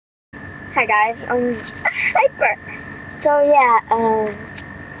Hi guys, Hyper. So yeah,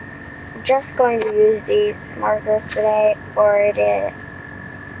 just going to use these markers today for the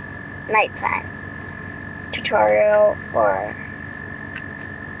nighttime tutorial for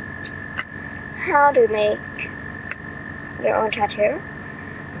how to make your own tattoo.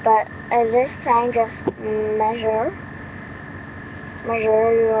 But this time, just measure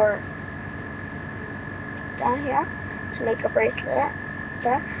your down here to make a bracelet.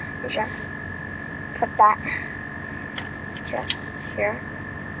 There, and just put that just here,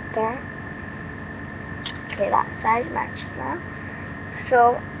 there. Okay, that size matches now.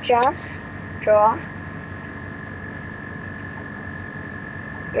 So just draw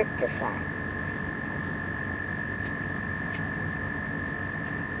your design.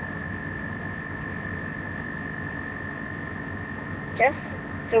 Just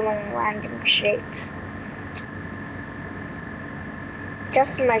doing random shapes.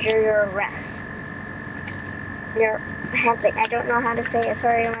 Just measure your rest. Your handling. I don't know how to say it.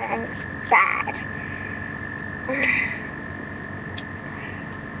 Sorry, I'm sad.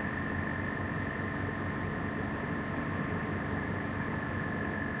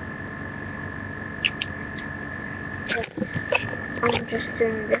 I'm just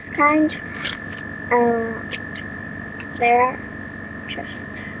doing this kind. There. Just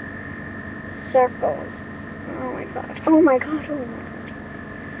circles. Oh my god. Oh my god. Oh my god.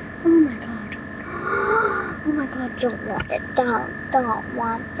 Oh my god. Oh my god, don't want it. Don't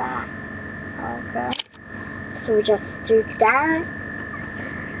want that. Okay. So we just do that.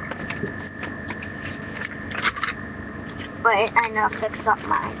 Wait, I know fix up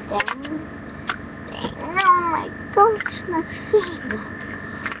my thing. Oh my gosh, my thing.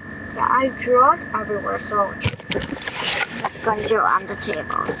 Yeah, I drew it everywhere, so I'm just going to do it on the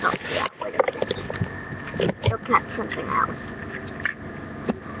table. So yeah, wait a minute. Look at something else.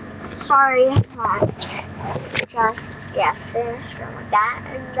 Sorry, just finished with that,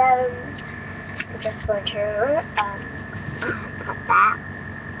 and then I'm just going to put that.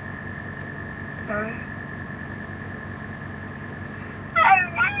 Oh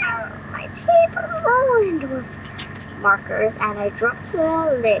no, my table's ruined with markers, and I dropped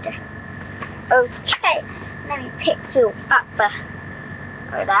the lid. Okay, let me pick you up.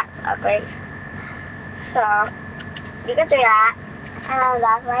 Oh, that's ugly. So you can do that.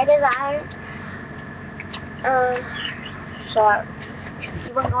 That's my design. So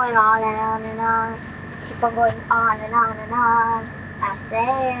keep on going on and on and on. Keep on going on and on and on. I say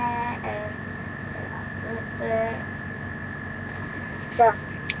it and that's it.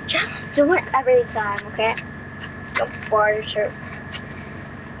 Just do it every time, okay? Don't force it.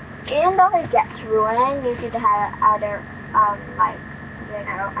 Even though it gets ruined, you could have other like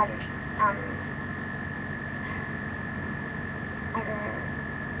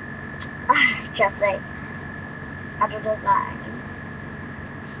just like other designs,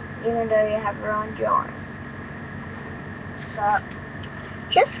 even though you have ruined yours. So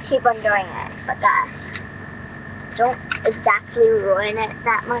just keep on doing it, but don't exactly ruin it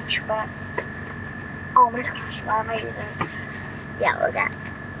that much. But oh my gosh, why am I using yellow again?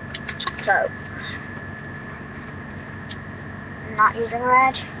 So I'm not using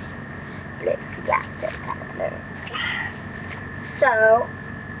red. Blue, yeah, this kind of blue. So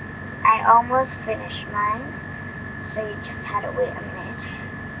I almost finished mine, so you just had to wait a minute.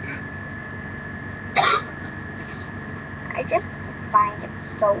 I just find it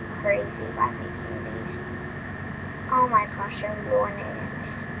so crazy by making these. Oh my gosh, I'm ruining it.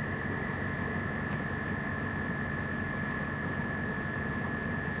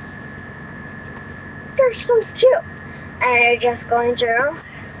 They're so cute. And I'm just going to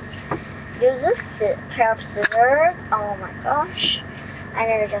use this pair of scissors. Oh my gosh. And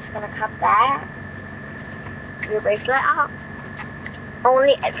then you're just going to cut that, your bracelet out.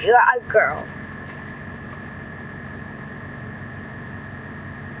 Only if you're a girl.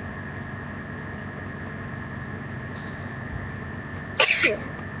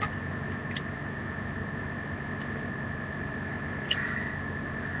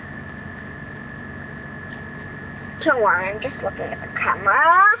 Don't worry, I'm just looking at the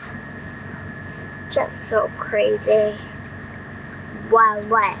camera. Just so crazy. One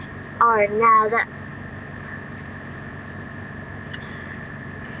way or another.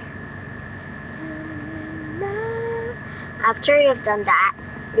 After you've done that,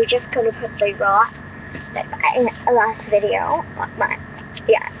 you're just gonna put the rod, like in the last video,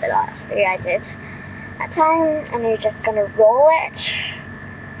 the last video I did that time, and you're just gonna roll it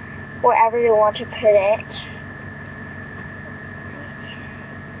wherever you want to put it.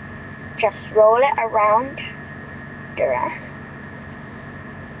 Just roll it around the rest.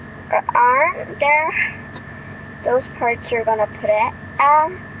 aren't there those parts you're gonna put it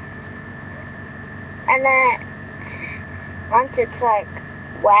at, and then once it's like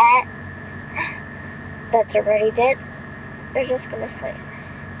wet, that's already did, you're just gonna sleep.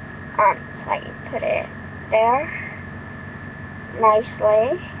 So you put it there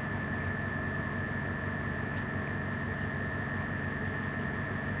nicely.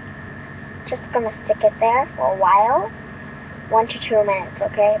 Just gonna stick it there for a while, 1 to 2 minutes,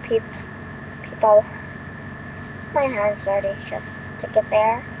 okay, peeps? People, my hand's dirty. Just stick it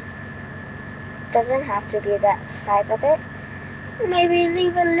there. Doesn't have to be that size of it. Maybe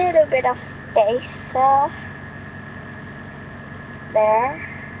leave a little bit of space there.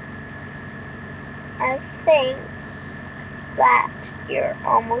 I think that you're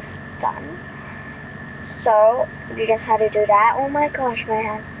almost done. So you just had to do that. Oh my gosh, my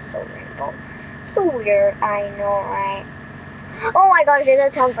hand's so rainbow. So weird, I know, right? Oh my gosh,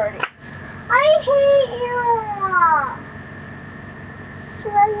 it's 10:30. I hate you! It's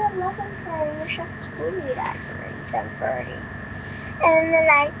already 11:30. You should have told me that it's already 10:30. And in the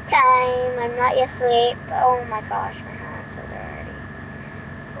night time, I'm not yet asleep. Oh my gosh, my hand's so dirty.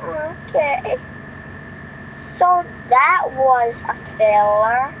 Okay. So that was a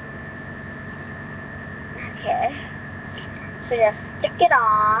failure. Okay. So just stick it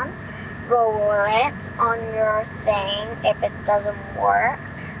on, roll it on your thing if it doesn't work.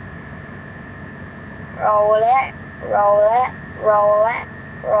 Roll it, roll it, roll it,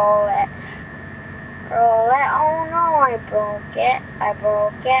 roll it. Roll it. Oh no, I broke it. I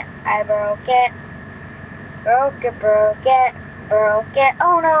broke it. I broke it. Broke it, broke it, broke it.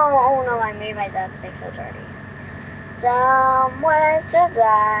 Oh no, I made my dad's thing so dirty. Somewhere to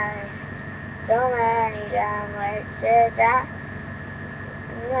die. So many damn ways to die.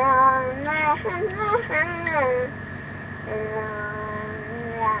 No, no, no, no.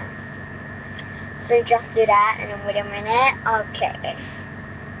 So you just do that and then wait a minute. Okay.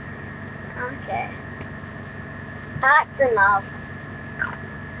 Okay. That's enough.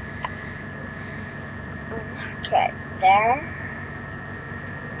 Okay, there.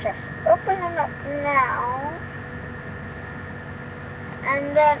 Just open it up now.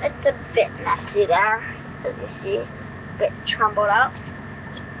 And then it's a bit messy there, as you see, a bit trembled up.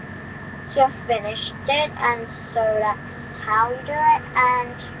 Just finished it, and so that's how you do it,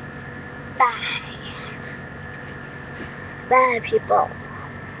 and bye. Bye, people.